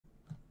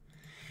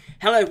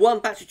Hello everyone,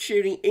 back to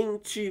tuning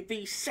into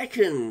the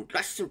second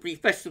Glastonbury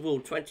Festival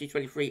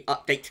 2023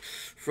 update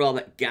from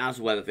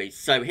GavsWeatherVids.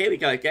 So here we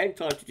go again,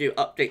 time to do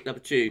update number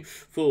 2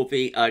 for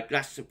the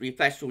Glastonbury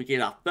Festival. We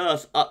did our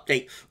first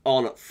update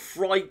on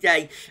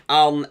Friday,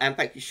 and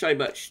thank you so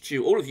much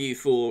to all of you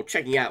for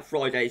checking out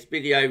Friday's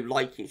video,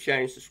 liking,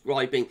 sharing,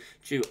 subscribing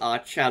to our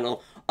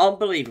channel.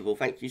 Unbelievable,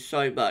 thank you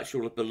so much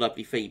for all of the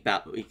lovely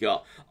feedback that we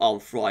got on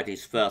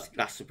Friday's first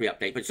Glastonbury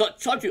update. But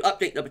it's time to do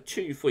update number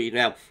 2 for you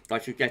now. I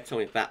should get on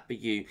with that for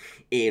you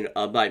in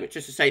a moment.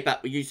 Just to say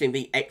that we're using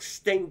the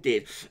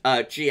extended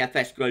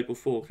GFS Global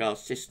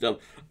Forecast System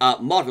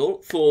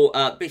model for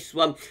this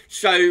one.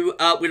 So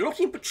we're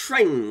looking for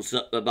trends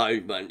at the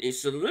moment.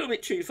 It's a little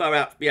bit too far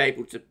out to be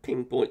able to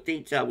pinpoint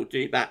detail. We'll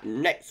do that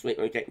next week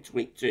when we get into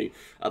week 2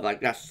 of our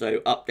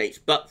Glasto updates.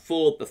 But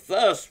for the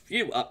first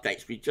few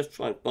updates, we just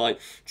try and find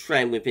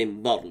trend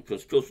within model,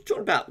 because of course we're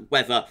talking about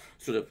weather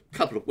sort of a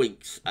couple of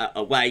weeks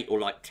away, or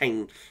like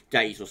 10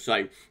 days or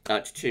so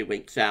to 2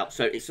 weeks out.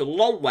 So it's a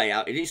long way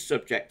out. It is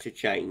subject to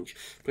change.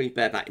 Please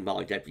bear that in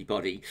mind,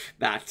 everybody,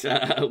 that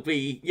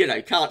we,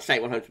 can't say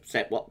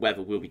 100% what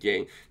weather we'll be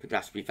doing for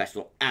Glastonbury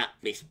Festival at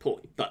this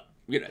point. But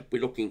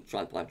we're looking to try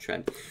and find a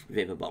trend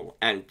within the model.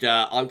 And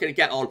I'm going to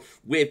get on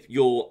with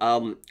your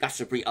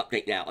Glastonbury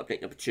update now,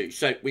 update number 2.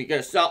 So we're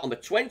going to start on the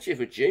 20th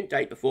of June,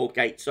 day before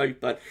gates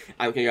open,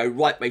 and we're going to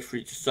go right way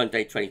through to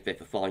Sunday 25th,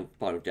 the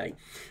final day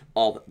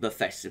of the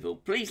festival.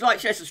 Please like,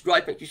 share,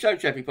 subscribe. Thank you so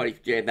much, everybody,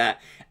 for doing that.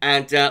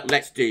 And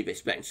let's do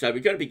this then. So we're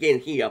going to begin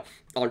here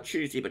on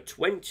Tuesday the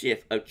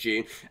 20th of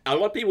June. A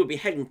lot of people will be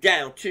heading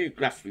down to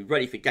Glastonbury,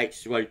 ready for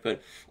gates to open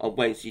on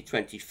Wednesday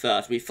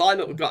 21st. We find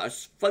that we've got a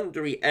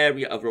thundery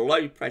area of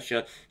low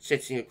pressure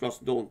sitting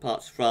across northern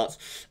parts of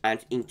France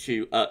and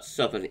into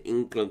southern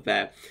England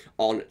there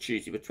on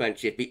Tuesday the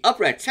 20th. The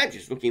upper air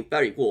temperatures looking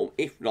very warm,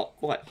 if not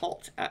quite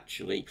hot,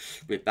 actually,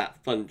 with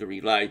that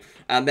thundery low.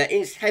 And there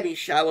is heavy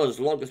showers,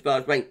 longer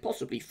spells of rain,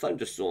 possibly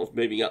thunderstorms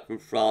moving up from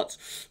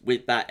France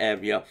with that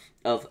area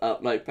of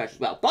low pressure as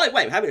well. By the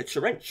way, we're having a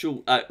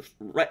torrential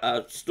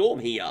storm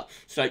here,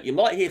 so you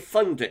might hear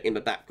thunder in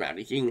the background.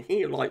 If you can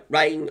hear like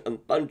rain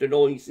and thunder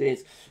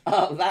noises,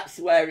 that's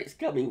where it's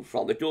coming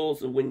from. The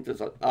doors and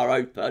windows are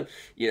open,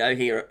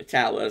 here at the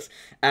towers,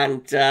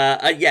 and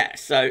yeah,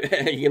 so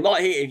you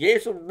might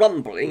hear some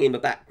rumbling in the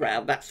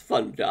background. That's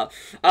thunder.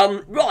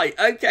 Right,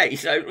 okay,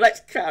 so let's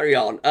carry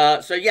on.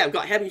 So yeah, we've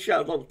got heavy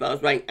showers, long spells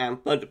of rain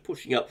and thunder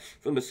pushing up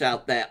from the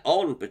south there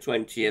on the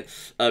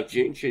 20th of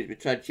June, Tuesday the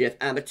 20th,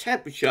 and the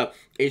temperature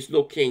is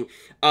looking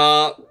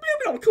a little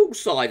bit on the cool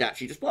side,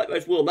 actually. Despite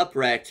those warm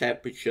upper air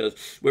temperatures,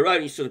 we're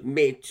only sort of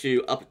mid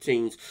to upper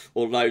teens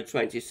or low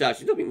 20s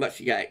Celsius. Nothing much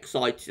to get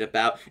excited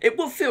about. It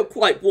will feel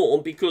quite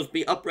warm because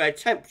the upper air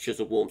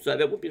temperatures are warm, so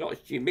there will be a lot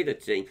of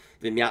humidity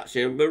in the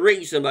atmosphere. And the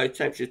reason those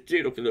temperatures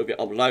do look a little bit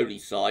on the lowly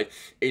side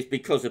is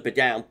because of the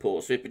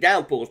downpours. So if the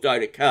downpours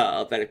don't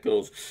occur, then of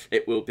course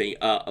it will be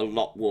a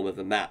lot warmer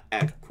than that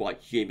and quite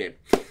humid.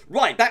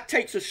 Right, that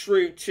takes us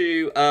through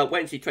to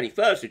Wednesday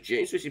 21st of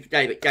June. So this is the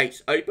day that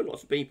gates open.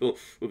 Lots of people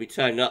will be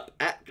turning up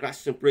at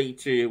Glastonbury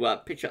to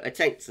pitch up their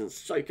tents and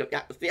soak up the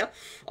atmosphere.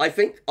 I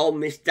think on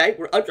this day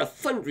we're under a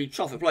thundery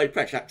trough of low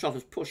pressure. That trough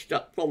is pushed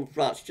up from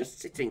France, just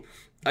sitting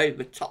over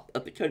the top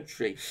of the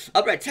country.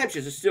 Upper air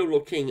temperatures are still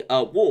looking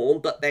warm,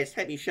 but there's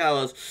heavy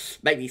showers,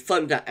 maybe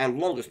thunder and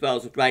longer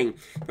spells of rain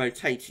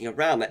rotating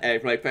around that area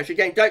of low pressure.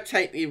 Again, don't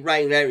take the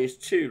rain areas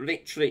too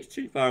literally. It's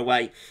too far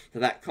away for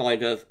that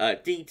kind of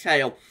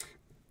detail,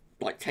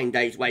 like 10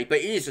 days away, but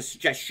it is a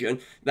suggestion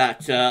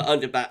that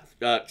under that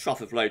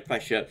trough of low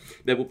pressure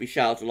there will be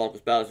showers and longer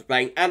spells of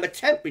rain, and the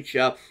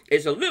temperature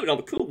is a little bit on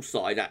the cool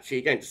side, actually.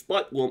 Again,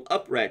 despite warm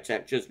upper air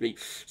temperatures, the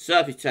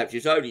surface temperature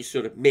is only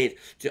sort of mid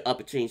to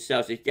upper teens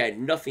Celsius.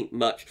 Again, nothing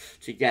much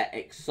to get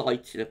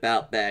excited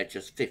about there,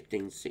 just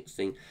 15,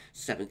 16,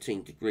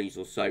 17 degrees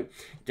or so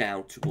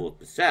down toward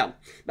the south.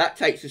 That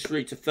takes us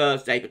through to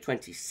Thursday the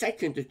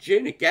 22nd of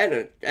June. Again,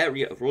 an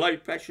area of low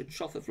pressure,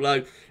 trough of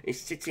low, is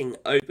sitting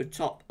over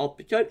top of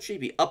the country.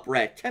 The upper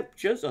air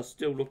temperatures are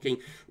still looking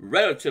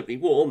relatively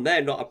warm.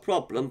 They're not a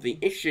problem. The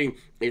issue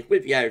is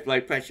with the area of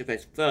low pressure,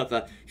 there's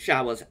further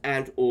showers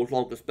and or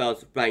longer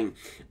spells of rain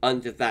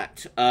under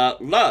that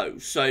low.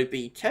 So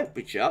the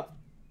temperature,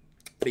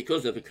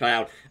 because of the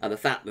cloud and the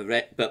fact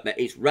that there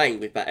is rain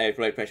with that area of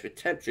low pressure, the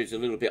temperature is a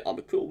little bit on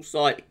the cool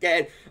side.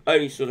 Again,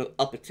 only sort of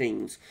upper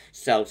teens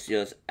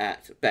Celsius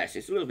at best.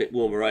 It's a little bit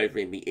warmer over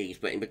in the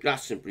east, but in the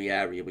Glastonbury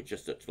area, we're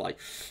just at like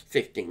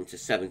 15 to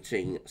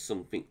 17,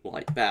 something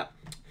like that.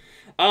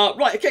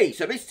 Right, okay,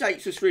 so this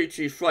takes us through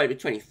to Friday the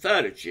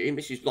 23rd of June.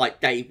 This is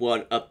like day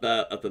one of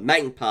the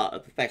main part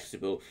of the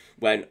festival,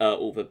 when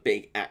all the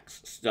big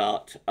acts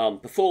start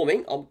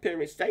performing on the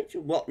pyramid stage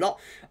and whatnot.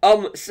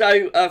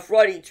 So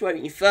Friday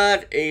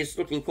 23rd is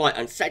looking quite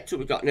unsettled.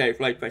 We've got an area of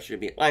low pressure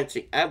in the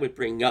Atlantic, and we're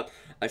bringing up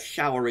a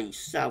showery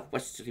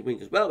southwesterly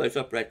wind as well. Those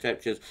upper air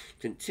temperatures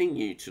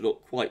continue to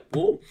look quite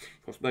warm.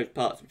 across most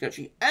parts of the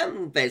country,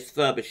 and there's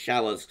further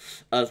showers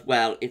as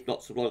well, if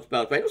not some long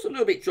spells of rain. Also a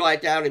little bit dry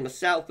down in the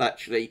south,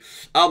 actually.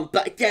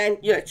 But again,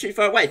 you know, too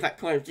far away for that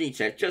kind of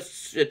detail.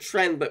 Just a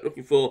trend, but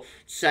looking for,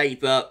 say,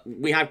 that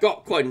we have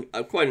got quite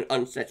an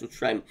unsettled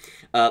trend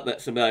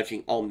that's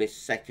emerging on this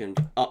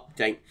second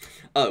update.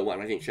 Oh,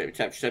 well, I didn't show you the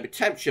temperature. So the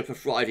temperature for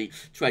Friday,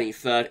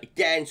 23rd,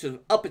 again, sort of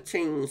upper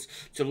teens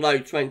to low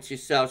 20s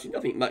Celsius.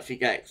 Nothing much to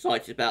get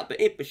excited about,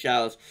 but if the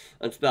showers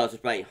and spells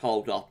of rain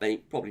hold off, they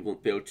probably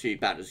won't feel too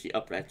bad as the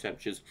upper air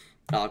temperatures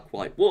are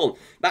quite warm.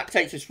 That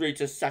takes us through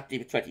to Saturday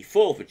the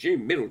 24th of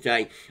June, middle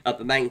day of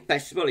the main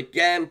festival,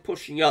 again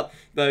pushing up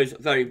those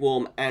very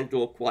warm and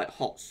or quite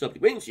hot southerly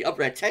winds. The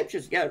upper air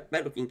temperatures, again,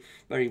 they're looking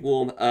very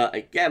warm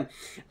again.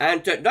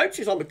 And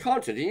notice on the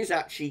continent, it is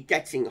actually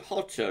getting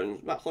hotter,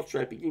 and that hotter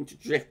air beginning to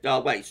drift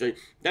our way. So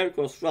down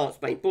across France,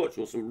 Spain,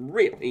 Portugal, some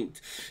real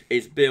heat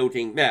is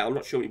building now. I'm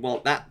not sure we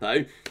want that,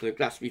 though, for the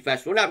Glastonbury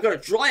Festival. Now, we've got a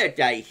drier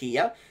day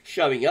here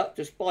showing up,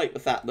 despite the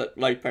fact that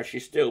low pressure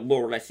is still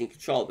more or less in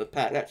control of the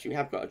pattern. Actually, we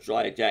have got a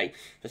drier day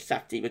for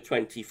Saturday the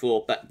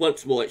 24th, but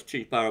once more, it's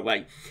too far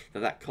away for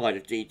that kind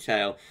of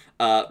detail,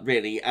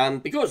 really.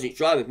 And because it's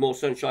dry with more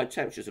sunshine,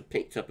 temperatures have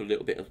picked up a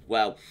little bit as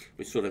well.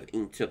 We're sort of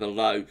into the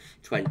low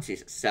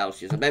 20s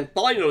Celsius. And then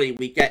finally,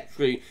 we get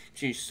through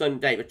to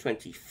Sunday the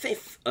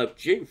 25th of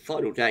June,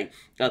 final day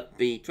of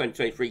the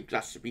 2023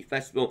 Glastonbury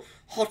Festival.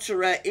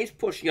 Hotter air is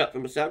pushing up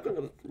from the south.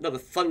 Got another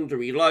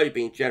thundery low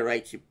being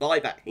generated by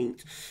that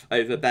heat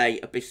over Bay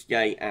of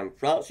Biscay and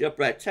France. The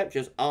upper air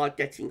temperatures are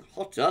getting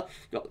hotter.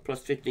 Got the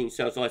plus 15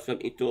 Celsius from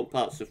indoor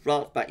parts of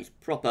France. That is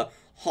proper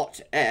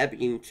hot air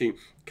beginning to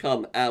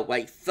come our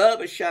way.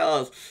 Further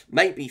showers,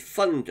 maybe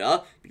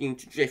thunder, beginning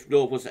to drift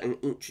northwards and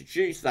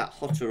introduce that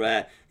hotter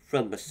air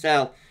from the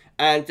south.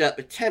 And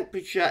the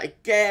temperature,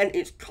 again,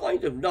 it's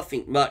kind of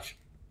nothing much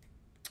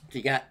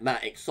to get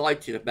that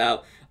excited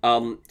about,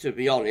 to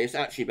be honest.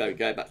 Actually, better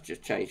go back to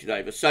just change it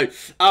over. So,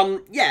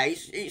 yeah,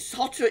 it's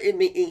hotter in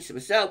the east and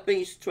the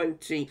southeast,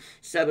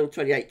 27,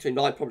 28,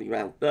 29, probably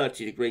around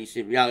 30 degrees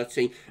in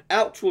reality.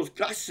 Out towards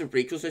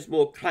Glastonbury, because there's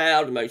more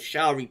cloud and those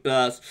showery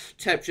bursts,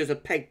 temperatures are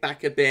pegged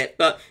back a bit,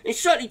 but it's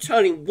certainly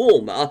turning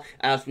warmer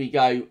as we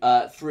go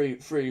through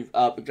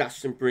the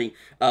Glastonbury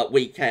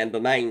weekend, the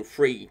main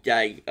free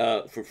day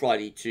from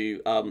Friday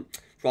to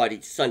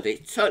Sunday.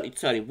 It's certainly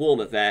turning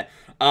warmer there,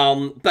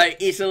 but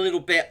it's a little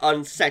bit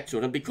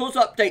unsettled. And because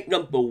update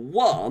number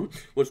 1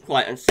 was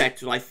quite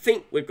unsettled, I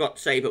think we've got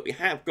to say that we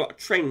have got a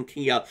trend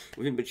here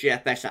within the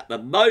GFS at the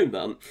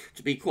moment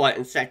to be quite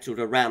unsettled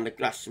around the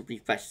Glastonbury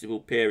Festival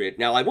period.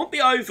 Now, I won't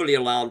be overly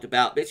alarmed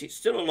about this. It's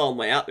still a long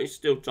way up. There's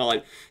still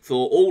time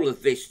for all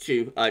of this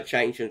to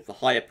change and for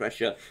higher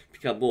pressure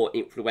become more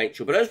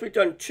influential. But as we've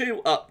done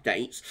 2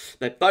 updates,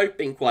 they've both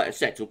been quite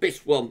unsettled.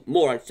 This one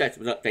more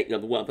unsettled than update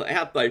number 1, but they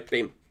have both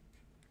been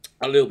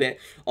a little bit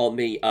on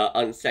the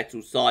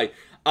unsettled side.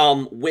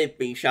 With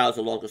the showers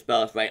and longer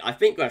spells rate, I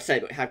think, like I say,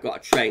 that we have got a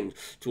trend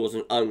towards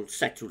an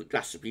unsettled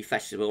Glastonbury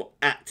Festival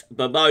at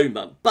the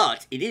moment.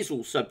 But it is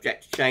all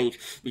subject to change.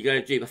 We're going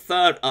to do the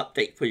 3rd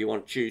update for you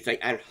on Tuesday,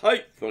 and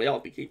hopefully, I'll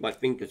be keeping my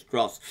fingers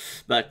crossed,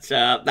 but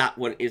that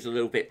one is a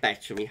little bit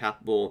better and we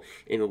have more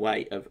in the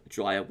way of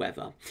drier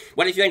weather.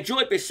 Well, if you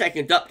enjoyed this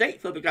 2nd update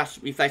for the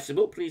Glastonbury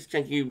Festival, please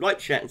continue like,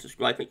 share and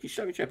subscribe. Thank you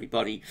so much,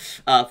 everybody,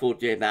 for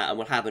doing that, and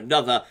we'll have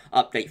another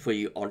update for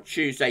you on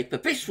Tuesday. For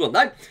this one,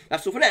 though,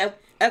 that's all for now.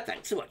 And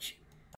thanks so much.